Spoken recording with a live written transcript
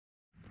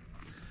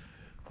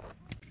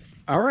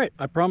All right,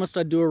 I promised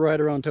I'd do a ride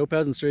around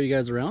Topaz and show you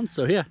guys around.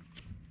 So yeah,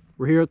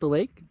 we're here at the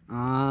lake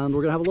and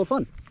we're gonna have a little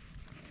fun.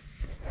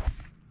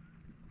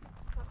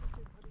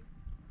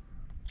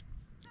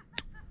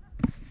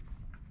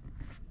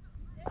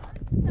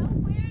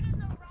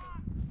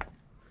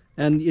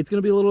 And it's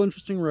gonna be a little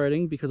interesting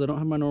riding because I don't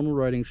have my normal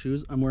riding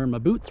shoes. I'm wearing my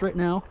boots right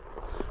now,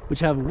 which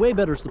have way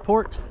better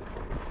support,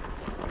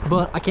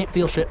 but I can't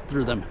feel shit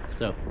through them.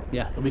 So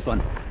yeah, it'll be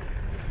fun.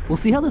 We'll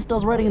see how this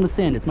does riding in the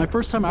sand. It's my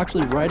first time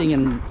actually riding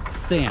in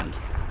sand.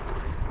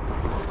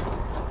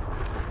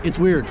 It's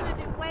weird. We're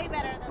gonna do way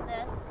better than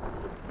this.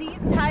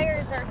 These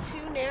tires are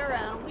too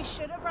narrow. We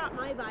should have brought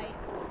my bike.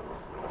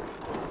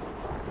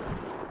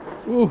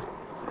 Ooh,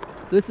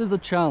 this is a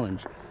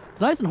challenge.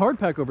 It's nice and hard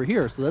pack over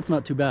here, so that's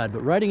not too bad.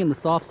 But riding in the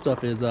soft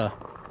stuff is,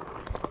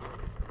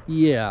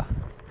 yeah.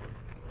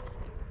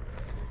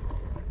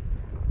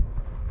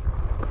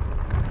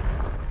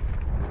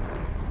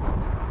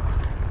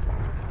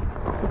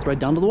 Let's ride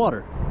down to the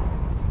water.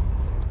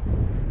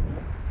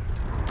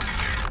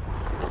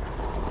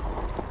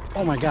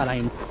 Oh my God, I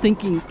am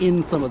sinking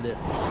in some of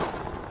this.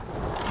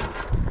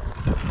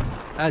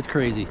 That's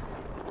crazy.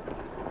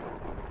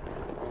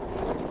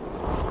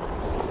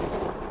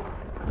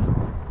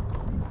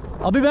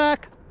 I'll be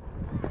back.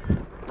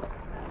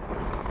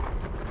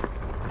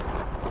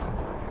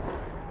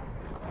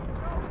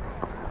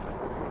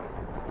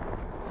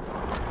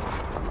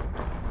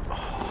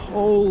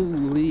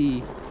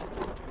 Holy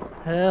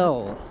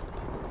hell.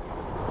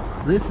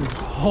 This is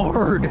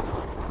hard.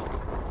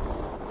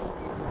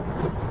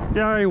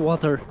 Yay,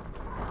 water.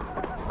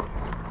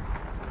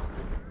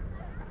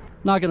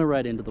 Not gonna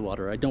ride into the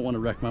water. I don't want to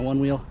wreck my one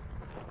wheel.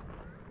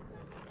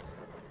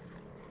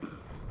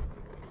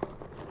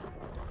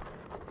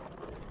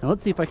 Now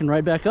let's see if I can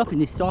ride back up in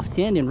this soft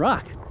sand and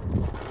rock.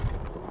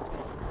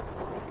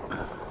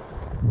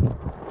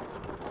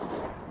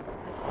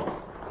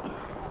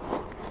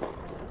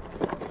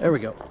 There we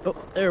go. Oh,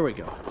 there we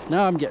go.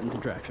 Now I'm getting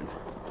some traction.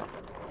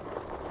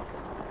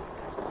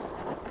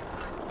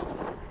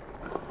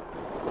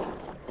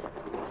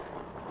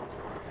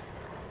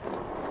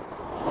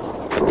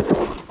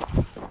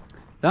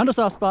 Found a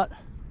soft spot.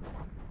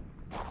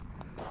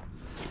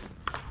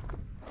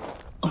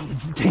 Oh,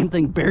 the damn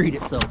thing buried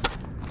itself.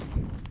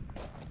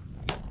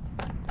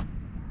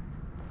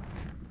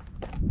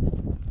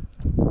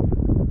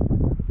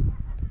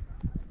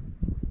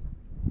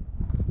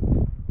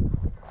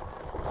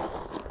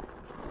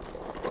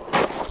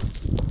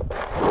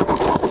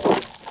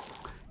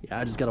 Yeah,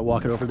 I just gotta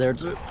walk it over there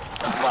to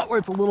a spot where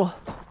it's a little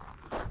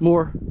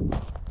more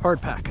hard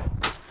pack.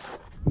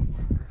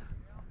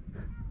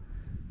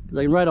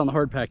 I can ride on the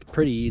hard pack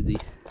pretty easy.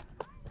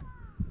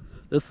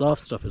 This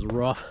soft stuff is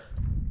rough.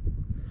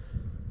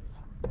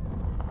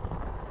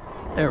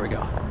 There we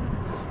go.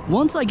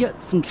 Once I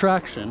get some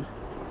traction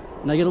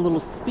and I get a little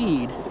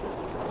speed,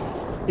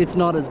 it's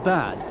not as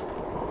bad.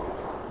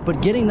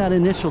 But getting that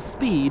initial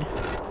speed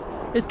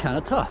is kind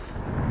of tough.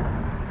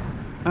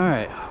 All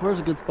right, where's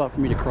a good spot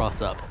for me to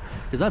cross up?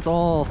 Because that's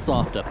all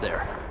soft up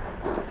there.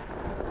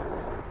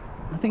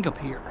 I think up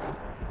here.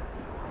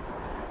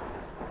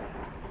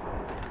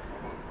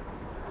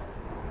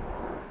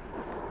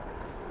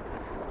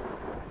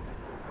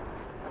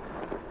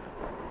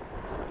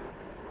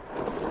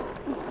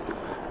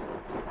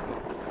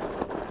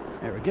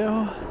 There we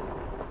go.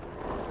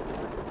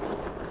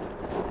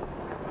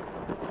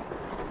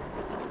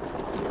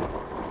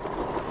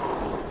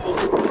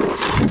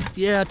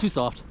 Yeah, too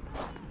soft.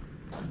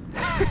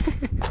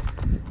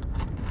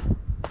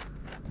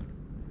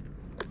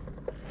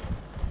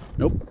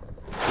 Nope.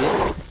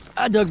 Yeah.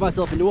 I dug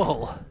myself into a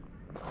hole.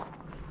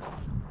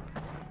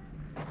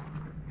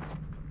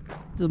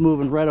 Just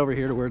moving right over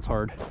here to where it's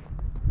hard.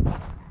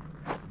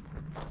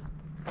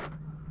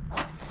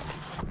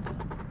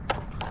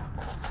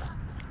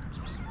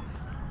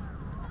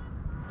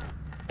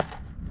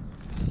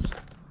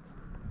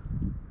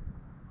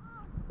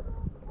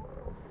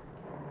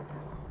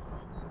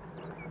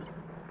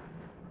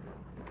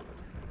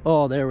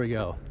 Oh, there we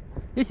go.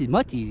 This is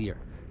much easier.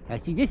 I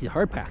see this is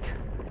hard pack.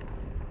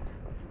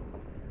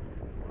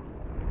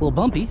 A little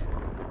bumpy.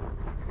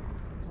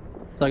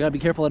 So I gotta be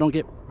careful I don't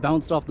get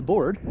bounced off the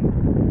board.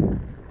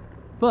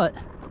 But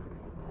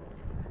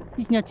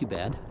it's not too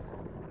bad.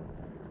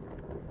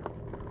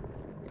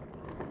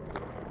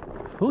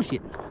 Oh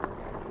shit.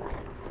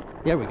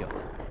 There we go.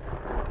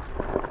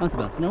 Bounce,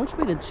 bounce. Now which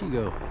way did she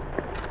go?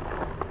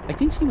 I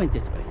think she went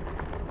this way.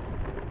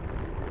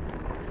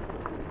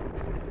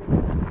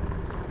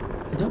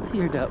 I don't see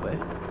her that way.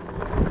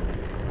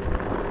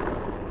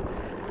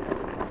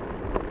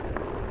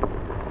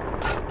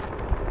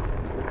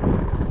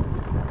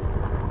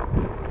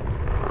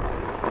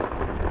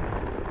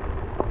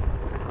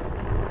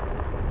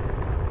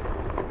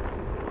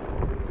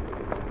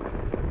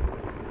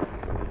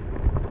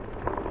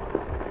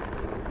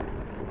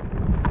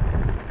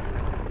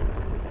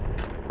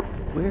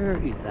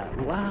 Where is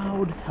that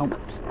loud helmet?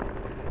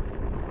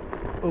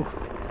 Oh,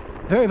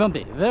 very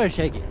bumpy, very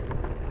shaky.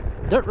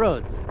 Dirt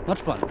roads,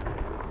 much fun.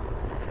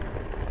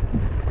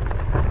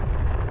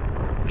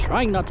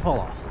 trying not to fall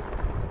off.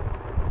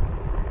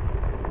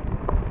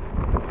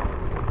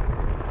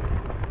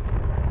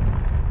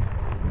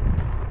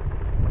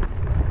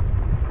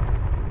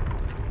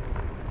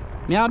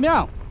 Meow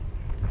meow.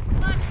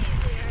 Much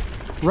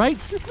easier. Right?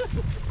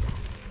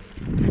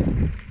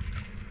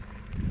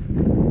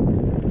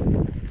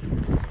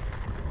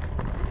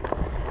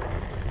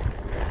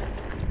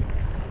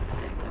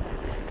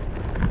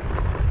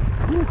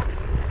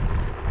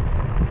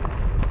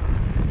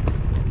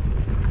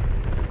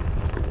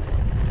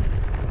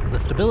 The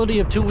stability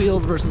of two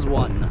wheels versus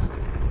one.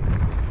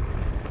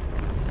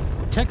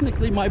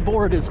 Technically my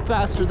board is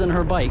faster than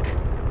her bike,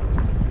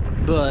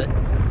 but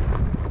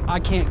I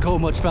can't go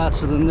much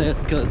faster than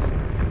this because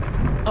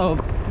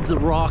of the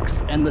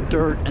rocks and the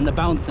dirt and the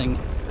bouncing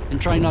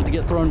and trying not to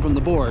get thrown from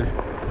the board,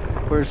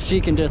 whereas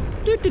she can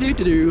just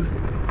do.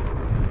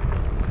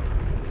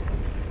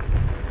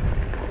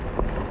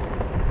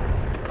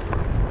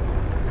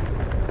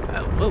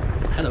 Oh,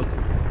 hello.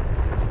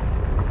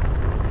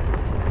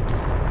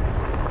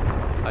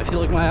 I feel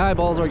like my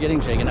eyeballs are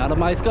getting shaken out of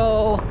my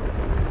skull.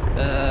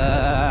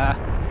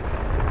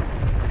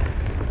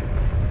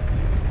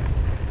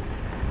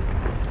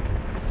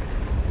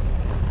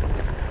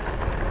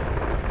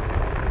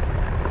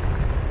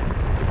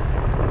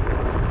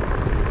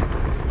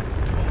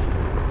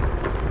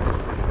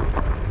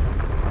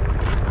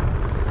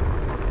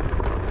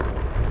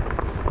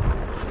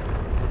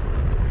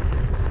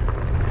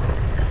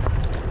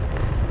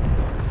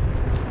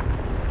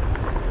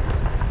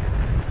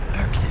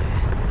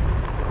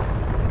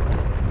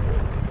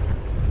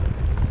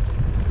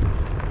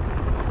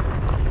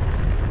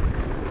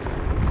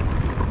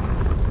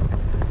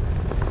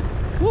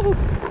 Woohoo!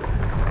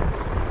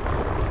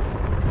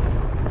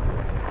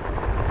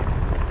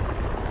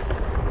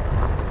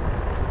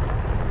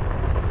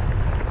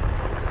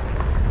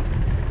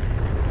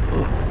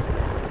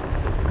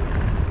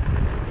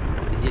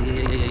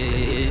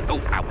 Oh,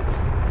 ow.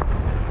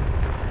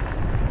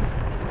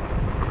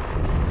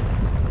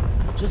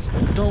 Just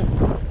don't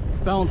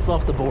bounce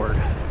off the board.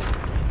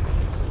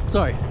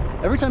 Sorry,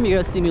 every time you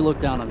guys see me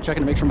look down, I'm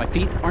checking to make sure my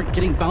feet aren't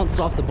getting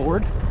bounced off the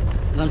board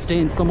and I'm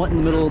staying somewhat in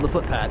the middle of the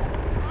footpad.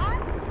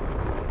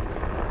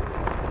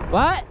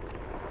 What?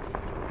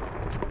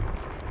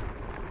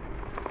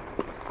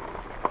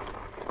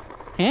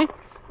 Huh?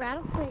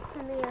 Rattlesnakes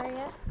in the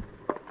area.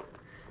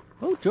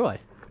 Oh, joy.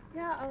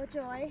 Yeah, oh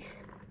joy.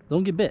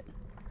 Don't get bit.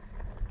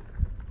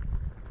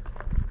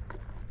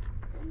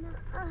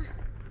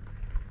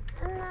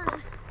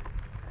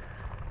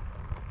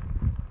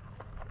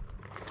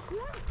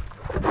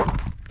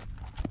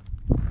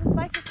 This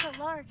bike is so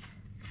large,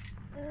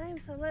 and I am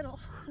so little.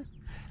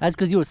 That's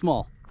because you were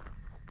small.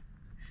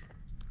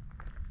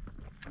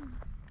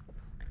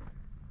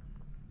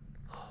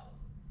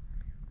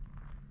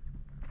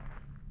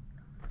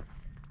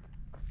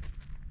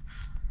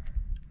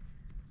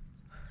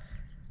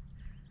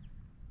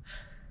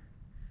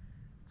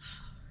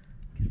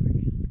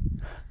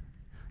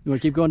 You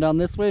want to keep going down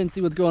this way and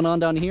see what's going on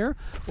down here,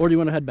 or do you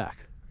want to head back?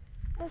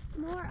 It's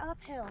more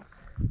uphill.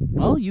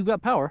 Well, you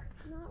got power.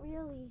 Not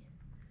really.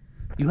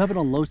 You have it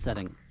on low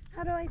setting.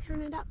 How do I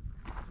turn it up?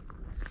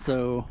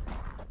 So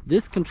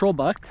this control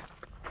box,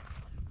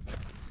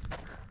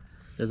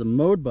 there's a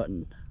mode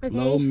button. Okay.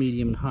 Low,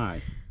 medium, and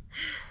high.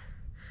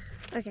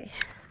 Okay.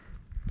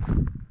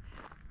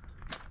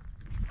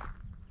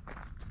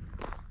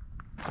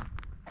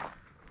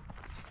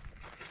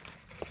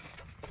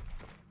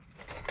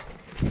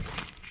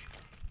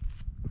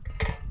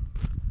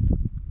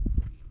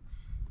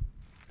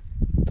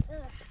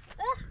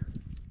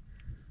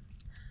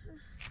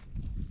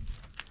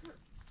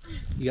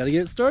 You got to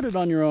get it started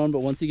on your own, but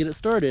once you get it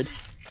started,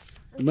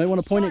 you might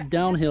want to point it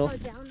downhill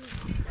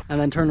and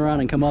then turn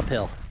around and come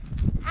uphill.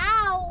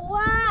 Ow!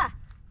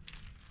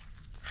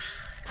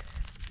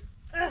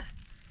 Ugh.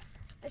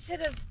 I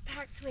should have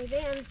packed my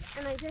Vans,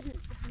 and I didn't.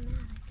 I'm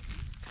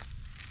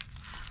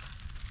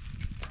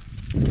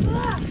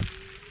mad. Ugh.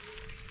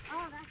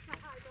 Oh, that's not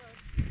how it goes.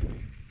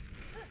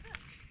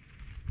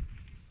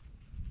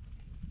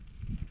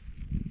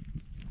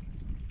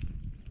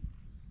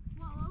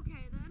 Well,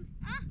 okay then.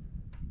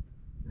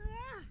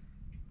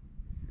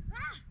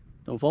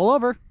 Don't fall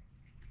over.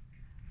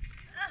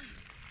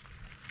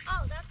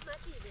 Oh, that's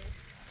much easier.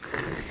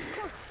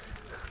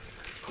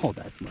 Oh,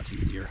 that's much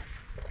easier.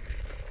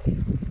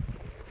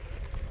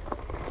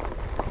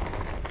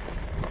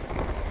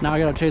 Now I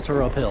gotta chase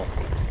her uphill.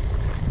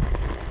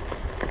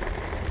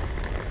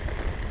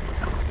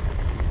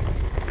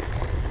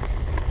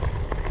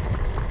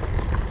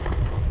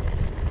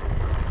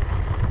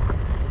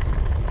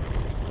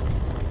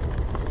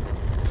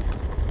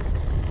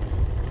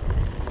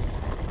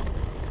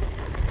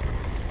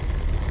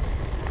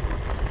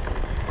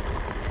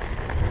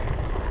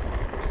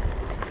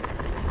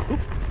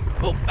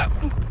 Oh, ow.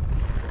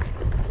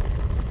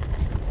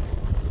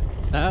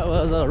 That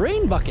was a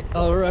rain bucket,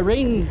 or a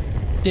rain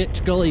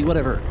ditch, gully,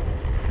 whatever.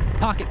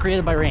 Pocket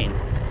created by rain.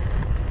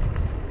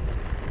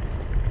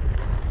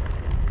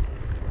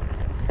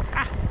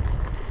 Ah!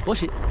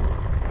 Bullshit.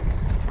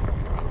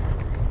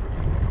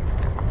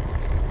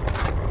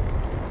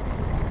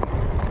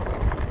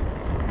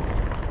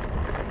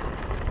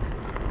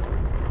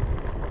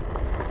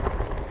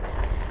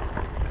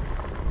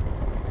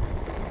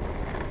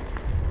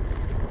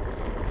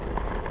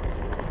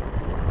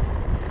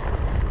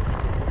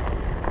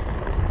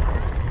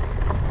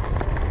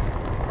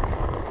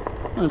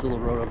 There's a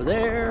little road over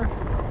there.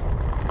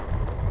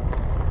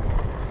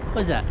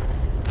 What is that?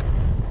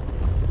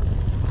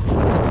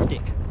 That's a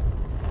stick.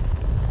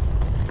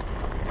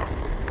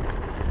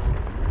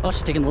 Oh,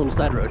 she's taking the little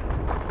side road.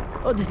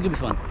 Oh, this is gonna be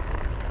fun.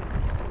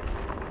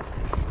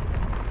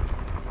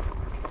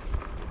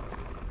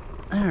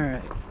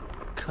 Alright.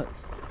 Cut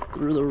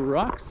through the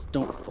rocks.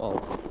 Don't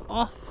fall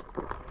off.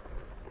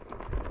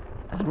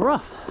 And we're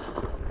off.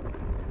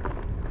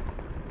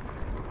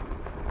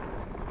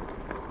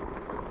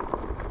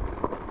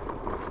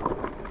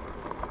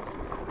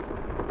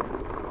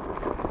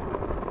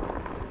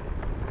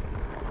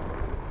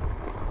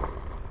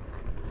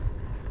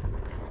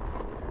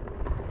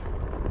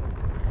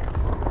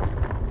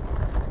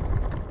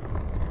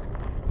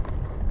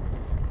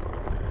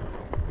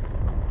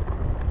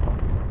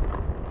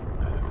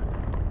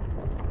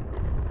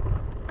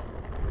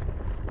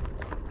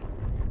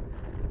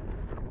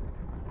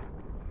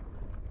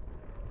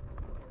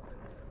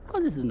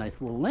 Oh, this is a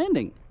nice little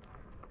landing.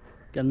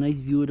 Got a nice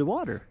view of the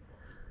water.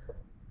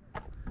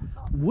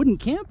 Wouldn't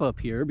camp up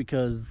here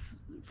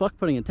because fuck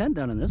putting a tent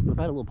down in this, but if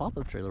I had a little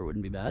pop-up trailer, it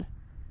wouldn't be bad.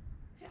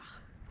 Yeah.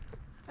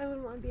 I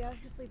wouldn't want to be out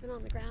here sleeping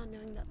on the ground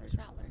knowing that there's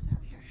rattlers out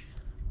here.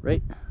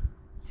 Right? Yeah,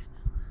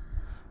 no.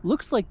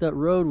 Looks like that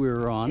road we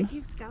were on It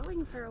keeps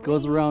going for a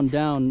goes ways. around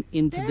down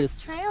into There's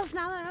this. trails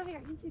now that I'm over here.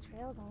 I can see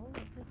trails all over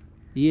the place.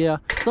 Yeah,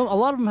 so a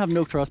lot of them have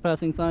no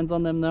trespassing signs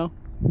on them though,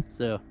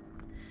 so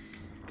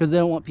because they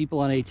don't want people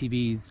on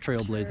ATVs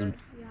trailblazing, Sure,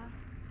 yeah.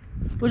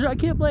 which I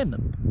can't blame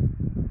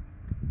them.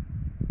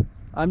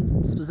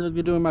 I'm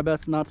specifically doing my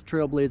best not to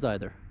trailblaze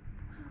either.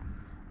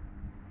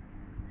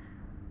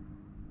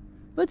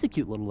 But it's a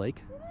cute little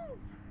lake. It is.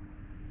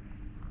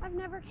 I've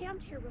never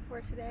camped here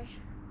before today.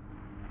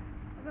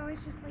 I've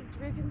always just like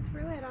driven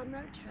through it on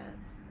road trips.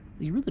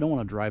 You really don't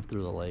want to drive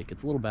through the lake.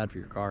 It's a little bad for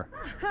your car.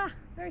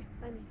 Very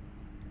funny.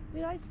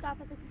 We'd always stop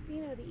at the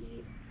casino to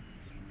eat.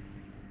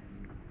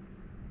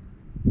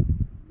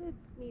 It's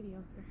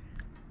mediocre.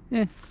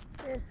 Yeah,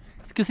 Eh.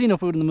 it's casino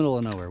food in the middle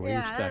of nowhere. What do you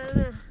expect?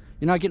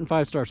 You're not getting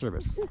 5-star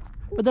service,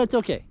 but that's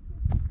okay.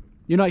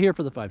 You're not here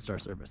for the 5-star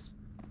service.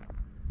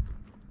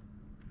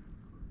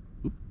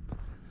 Oop.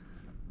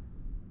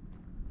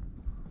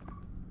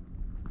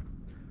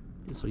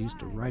 Get so used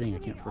to riding, I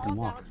can't freaking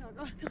walk.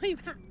 Going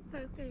back, so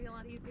it's gonna be a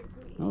lot easier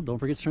for me. Oh, don't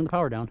forget to turn the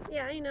power down.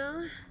 Yeah, I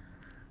know.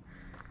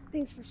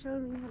 Thanks for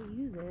showing me how to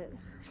use it.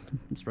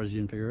 I'm surprised you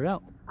didn't figure it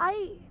out.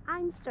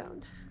 I'm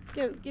stoned.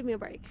 Give me a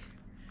break.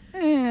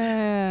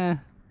 Eh.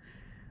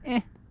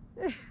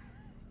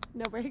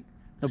 No breaks.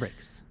 No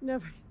breaks. No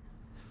breaks.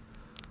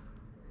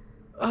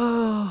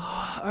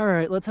 Oh, all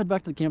right. Let's head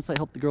back to the campsite.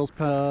 Help the girls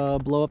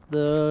blow up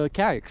the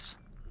kayaks.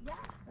 Yeah,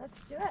 let's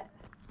do it.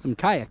 Some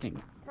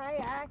kayaking.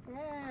 Kayak,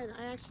 man.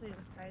 I actually am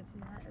excited to do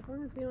that. As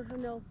long as we don't have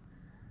no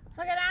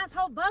fucking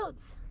asshole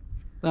boats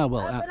Oh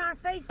well. up in our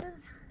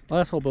faces,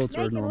 Asshole boats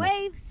are making normal.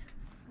 waves,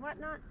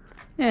 whatnot.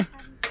 Yeah,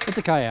 it's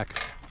a kayak.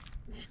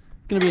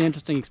 It's gonna be an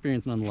interesting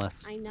experience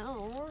nonetheless. I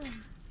know.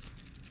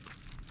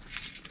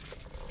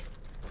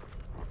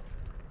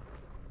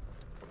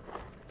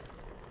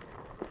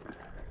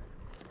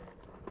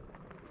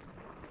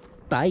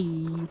 Bye.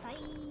 Bye.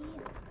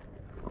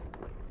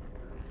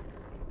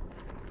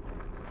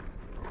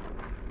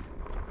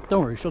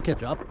 Don't worry, she'll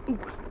catch up. Ooh.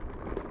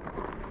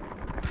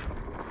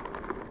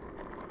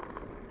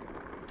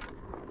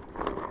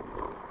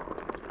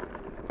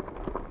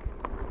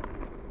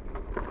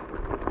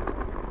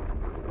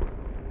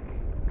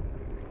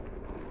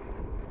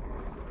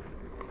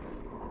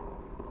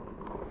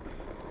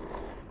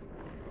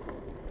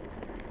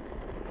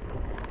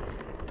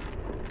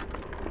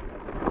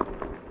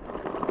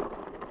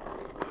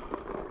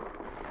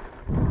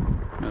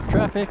 No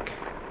traffic.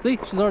 See,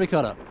 she's already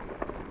caught up.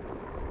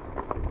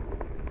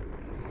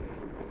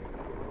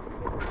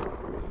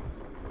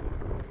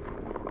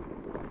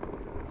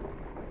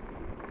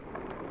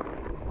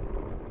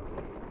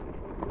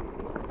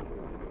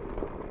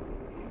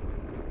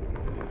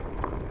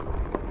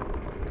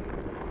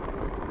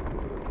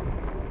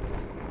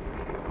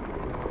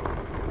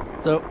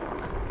 So,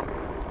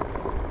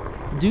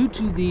 due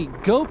to the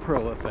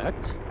GoPro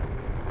effect,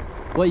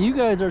 what you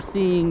guys are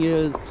seeing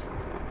is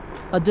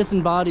a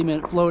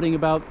disembodiment floating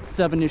about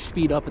 7-ish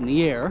feet up in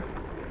the air.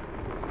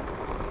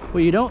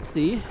 What you don't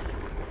see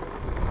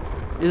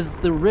is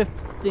the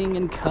rifting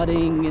and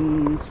cutting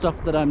and stuff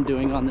that I'm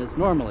doing on this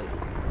normally.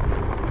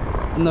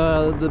 And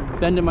the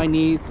bend in my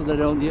knees so that I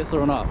don't get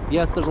thrown off.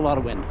 Yes, there's a lot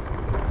of wind,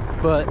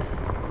 but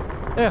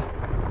yeah.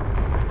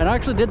 And I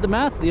actually did the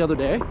math the other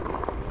day.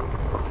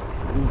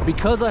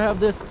 Because I have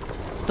this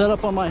set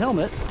up on my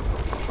helmet,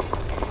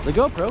 the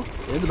GoPro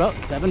is about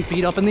 7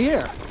 feet up in the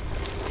air.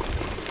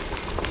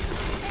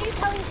 Are you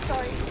telling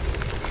stories?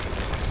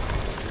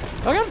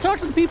 I gotta talk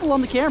to the people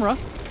on the camera.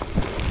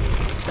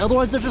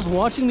 Otherwise they're just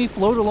watching me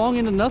float along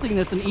into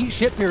nothingness and eat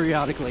shit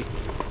periodically.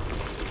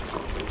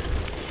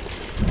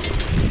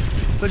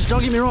 But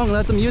don't get me wrong,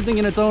 that's amusing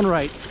in its own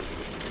right.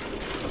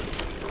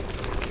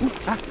 Ooh,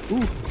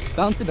 ooh,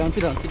 bouncy,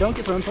 bouncy, bouncy. Don't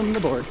get thrown from the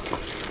board.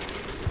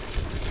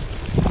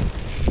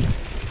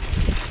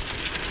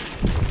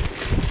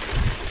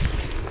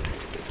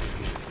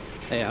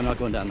 Hey, I'm not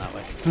going down that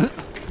way.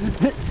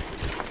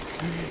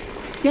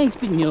 Thanks,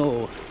 but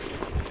no.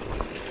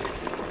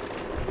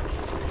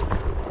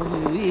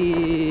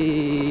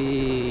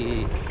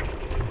 Wee.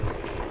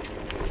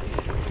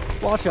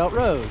 Wash out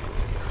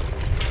roads.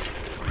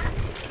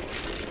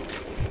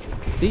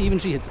 See, even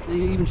she's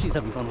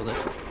having fun with it.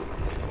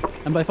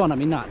 And by fun, I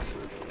mean not.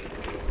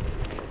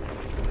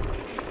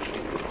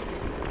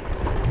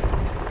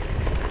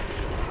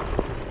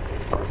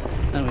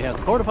 And we have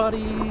the porta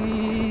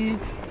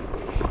potties.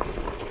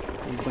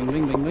 Bing,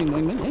 bing, bing, bing,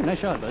 bing, bing. Hey, nice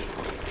shot, bud.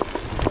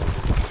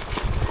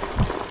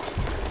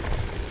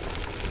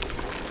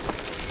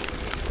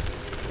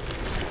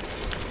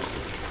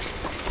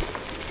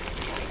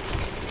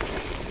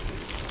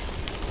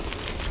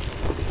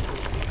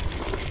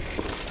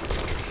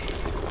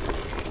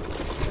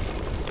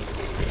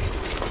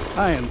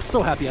 I am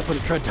so happy I put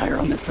a tread tire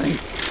on this thing.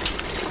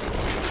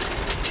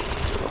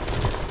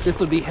 This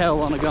would be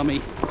hell on a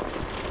gummy.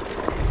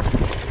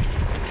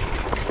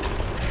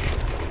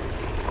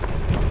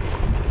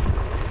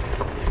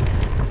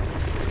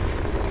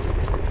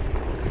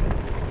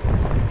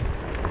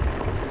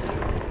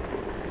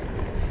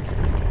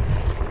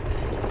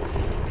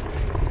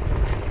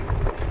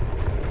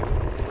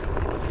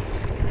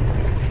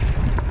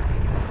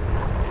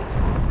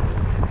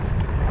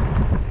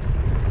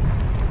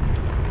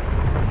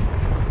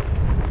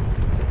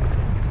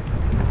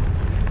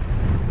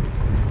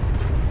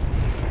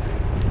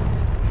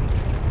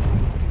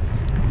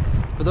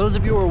 For those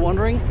of you who are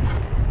wondering,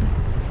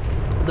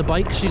 the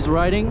bike she's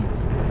riding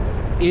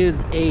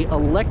is a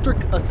electric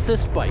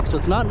assist bike. So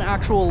it's not an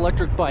actual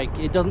electric bike.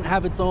 It doesn't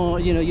have its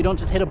own, you know, you don't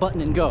just hit a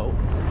button and go.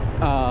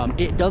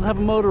 It does have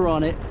a motor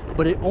on it,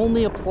 but it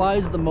only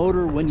applies the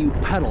motor when you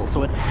pedal.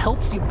 So it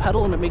helps you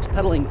pedal and it makes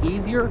pedaling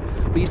easier,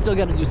 but you still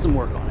got to do some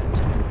work on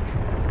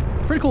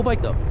it. Pretty cool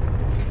bike though.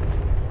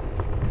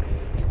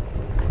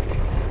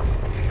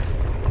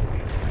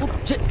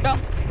 Oh, shit,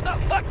 bounce. Oh,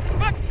 fuck,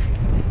 fuck.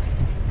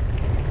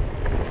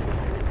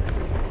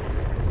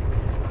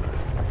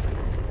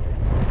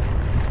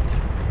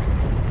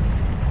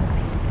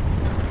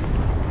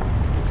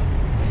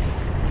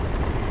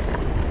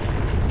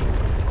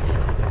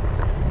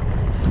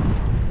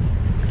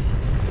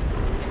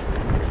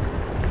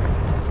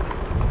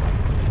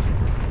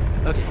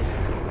 Okay.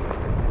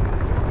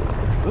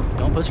 Oop,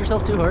 don't push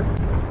yourself too hard.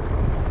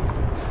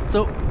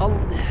 So,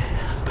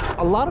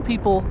 a lot of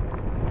people,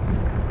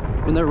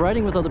 when they're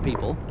riding with other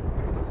people,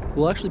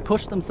 will actually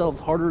push themselves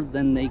harder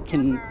than they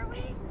can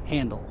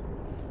handle.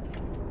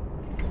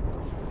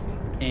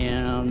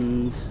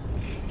 And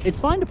it's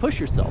fine to push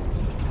yourself.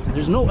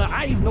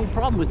 I have no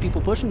problem with people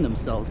pushing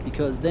themselves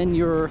because then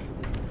you're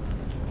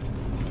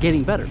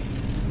getting better.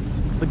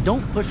 But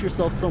don't push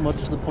yourself so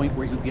much to the point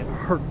where you get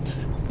hurt.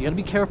 You gotta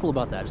be careful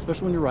about that,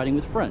 especially when you're riding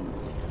with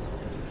friends.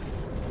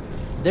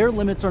 Their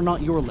limits are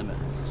not your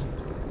limits.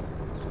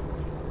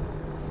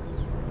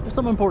 There's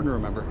something important to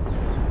remember.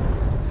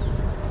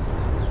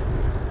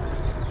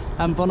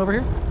 Having fun over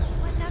here?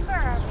 What number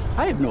are we?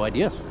 I have no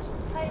idea.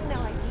 I have no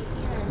idea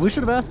either. We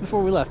should have asked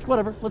before we left.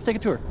 Whatever, let's take a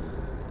tour.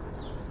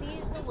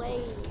 Lead the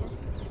way.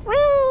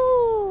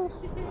 Woo!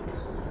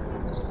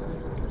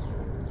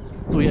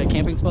 So we got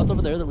camping spots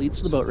over there that leads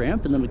to the boat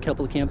ramp, and then a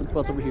couple of camping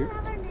spots over here.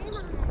 Have our name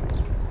on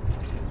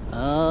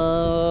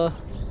it.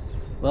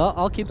 Well,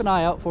 I'll keep an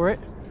eye out for it.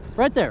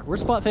 Right there, we're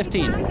spot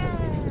 15.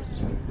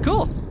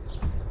 Cool.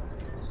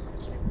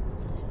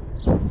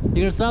 You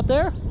gonna stop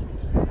there?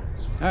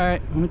 All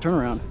right, let me turn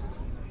around.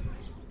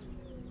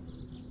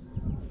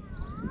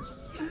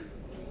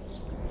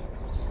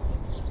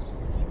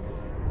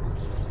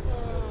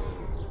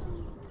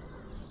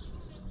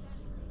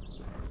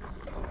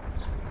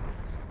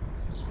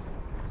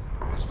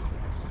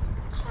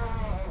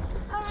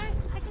 All right,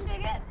 I can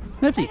dig it.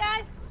 Nifty. Hey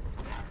guys.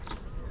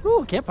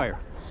 Ooh, campfire.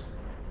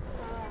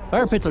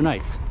 Fire pits are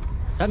nice.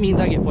 That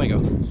means I get fuego.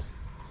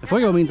 The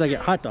fuego means I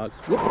get hot dogs.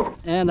 Whoop,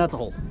 and that's a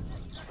hole.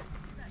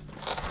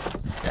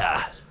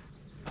 Ah.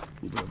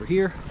 Move it over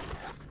here.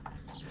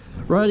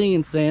 Riding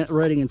in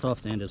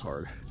soft sand is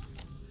hard.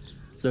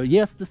 So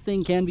yes, this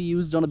thing can be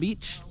used on a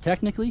beach,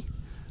 technically,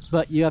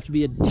 but you have to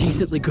be a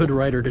decently good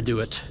rider to do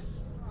it.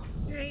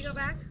 You ready to go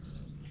back?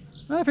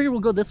 I figured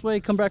we'll go this way,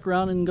 come back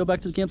around, and go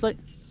back to the campsite.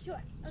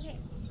 Sure. Okay.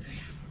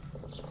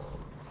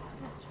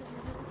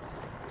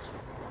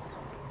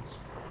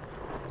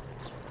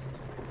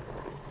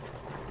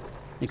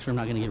 Make sure I'm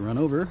not going to get run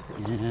over,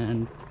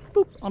 and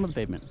boop, onto the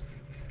pavement.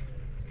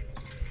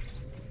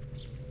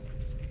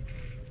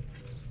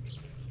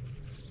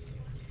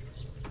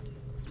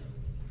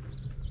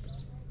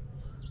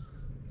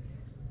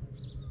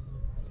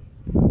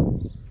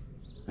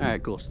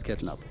 Alright, cool, she's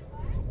catching up.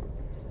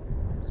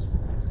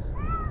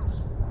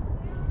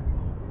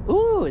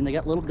 Ooh, and they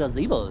got little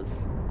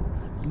gazebos.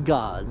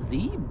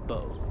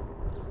 Gazebo.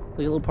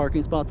 So you got little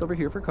parking spots over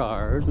here for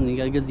cars, and you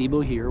got a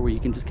gazebo here where you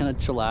can just kind of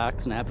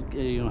chillax and have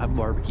have a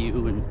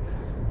barbecue and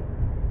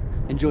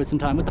enjoy some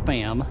time with the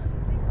fam.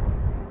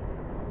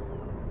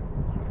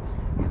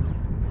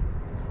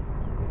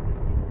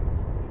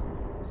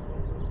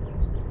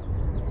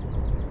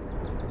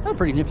 A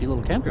pretty nifty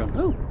little campground.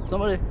 Oh,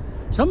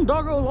 some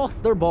doggo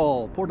lost their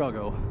ball. Poor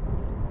doggo.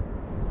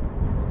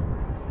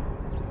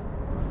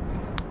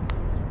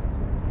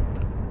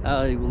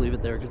 I will leave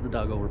it there because the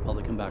doggo will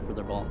probably come back for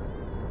their ball.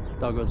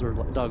 Doggos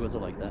are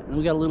like that. And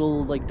we got a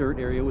little like dirt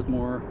area with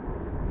more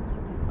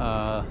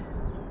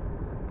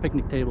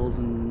picnic tables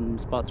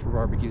and spots for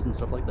barbecues and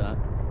stuff like that.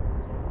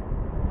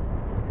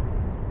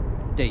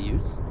 Day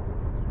use.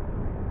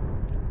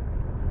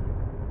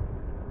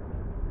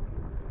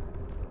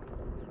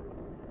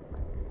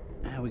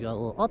 And we got a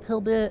little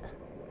uphill bit.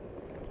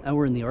 And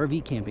we're in the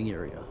RV camping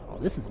area. Oh,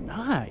 this is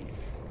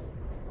nice.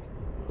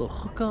 Little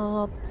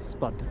hookup,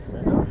 spot to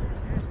set up.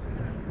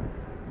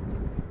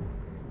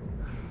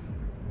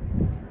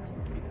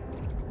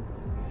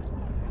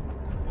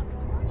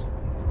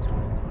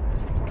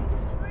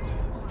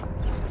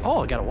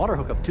 Oh, I got a water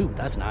hookup too.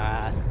 That's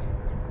nice.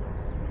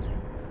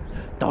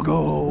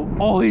 Doggo!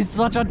 Oh, he's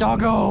such a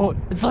doggo!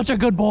 It's such a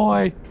good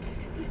boy!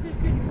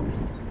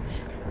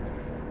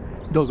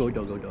 Doggo,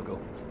 doggo, doggo.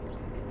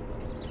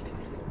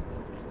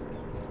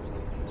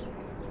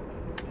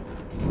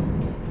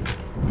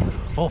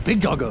 Oh,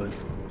 big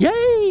doggos!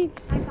 Yay!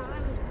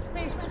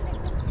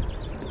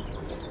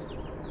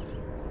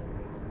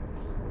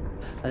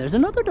 There's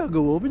another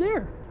doggo over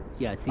there.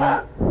 Yeah, see,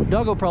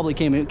 doggo probably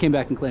came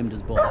back and claimed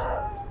his ball.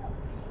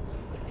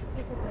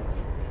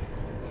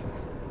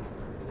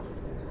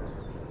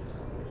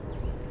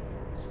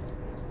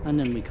 And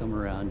then we come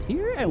around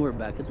here and we're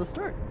back at the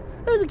start.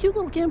 That was a cute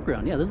little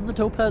campground. Yeah, this is the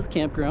Topaz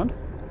campground.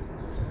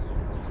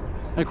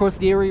 And of course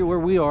the area where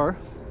we are,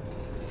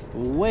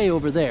 way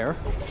over there,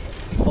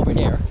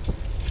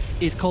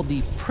 is called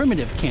the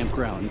primitive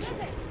campground.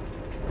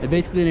 It's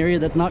basically an area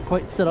that's not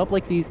quite set up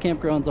like these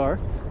campgrounds are.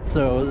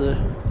 So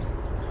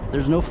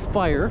there's no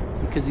fire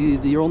because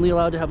you're only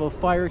allowed to have a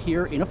fire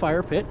here in a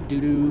fire pit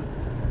due to,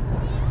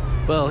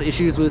 well,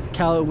 issues with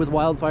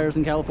wildfires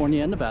in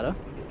California and Nevada.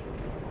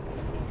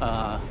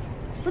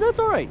 But that's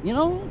all right, you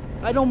know,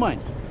 I don't mind.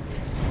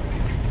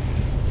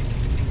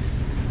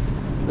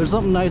 There's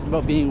something nice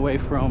about being away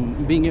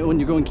from, when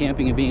you're going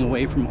camping and being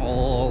away from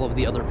all of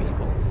the other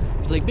people.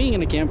 It's like being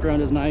in a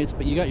campground is nice,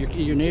 but you got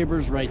your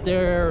neighbors right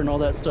there and all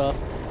that stuff.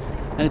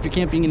 And if you're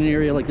camping in an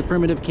area like the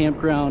primitive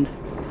campground,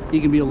 you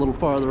can be a little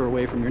farther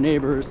away from your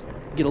neighbors,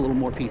 get a little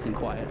more peace and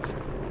quiet.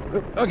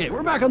 Okay,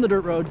 we're back on the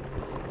dirt road,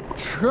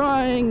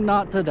 trying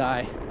not to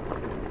die.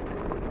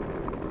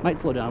 Might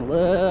slow down a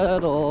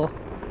little.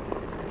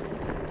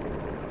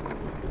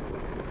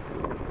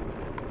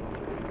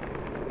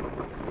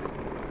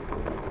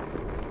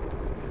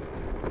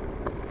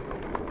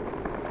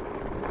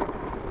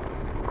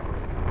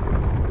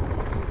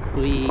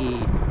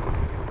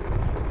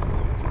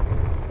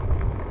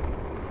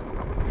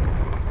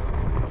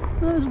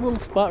 There's a little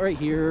spot right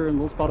here and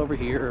a little spot over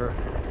here.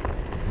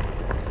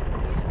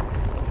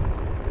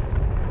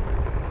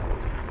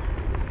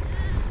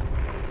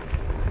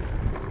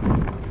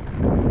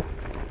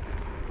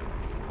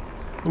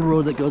 The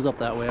road that goes up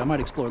that way, I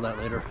might explore that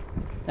later.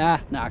 No,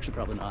 actually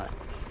probably not.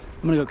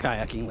 I'm gonna go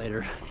kayaking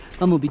later.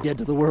 I'm gonna be dead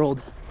to the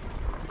world.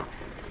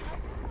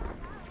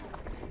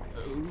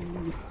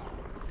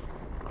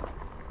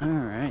 All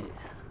right.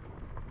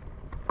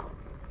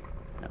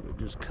 I would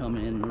just come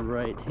in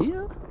right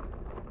here.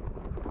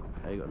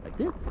 I go like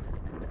this,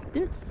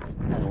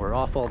 and we're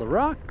off all the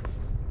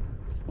rocks.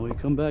 We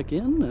come back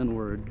in, and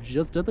we're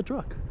just at the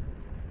truck.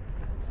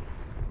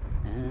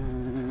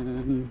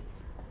 And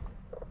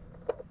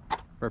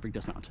perfect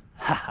dismount.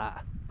 Haha.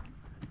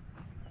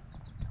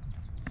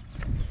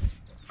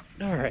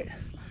 All right.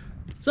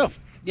 So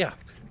yeah,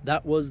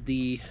 that was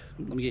the.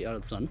 Let me get you out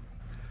of the sun.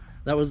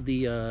 That was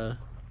the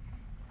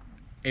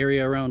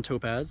area around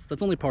Topaz.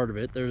 That's only part of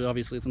it. There's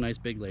obviously, it's a nice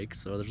big lake,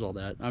 so there's all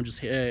that. I'm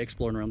just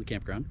exploring around the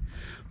campground.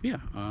 But yeah,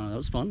 that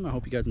was fun. I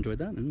hope you guys enjoyed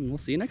that, and we'll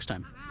see you next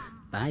time.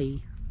 Bye.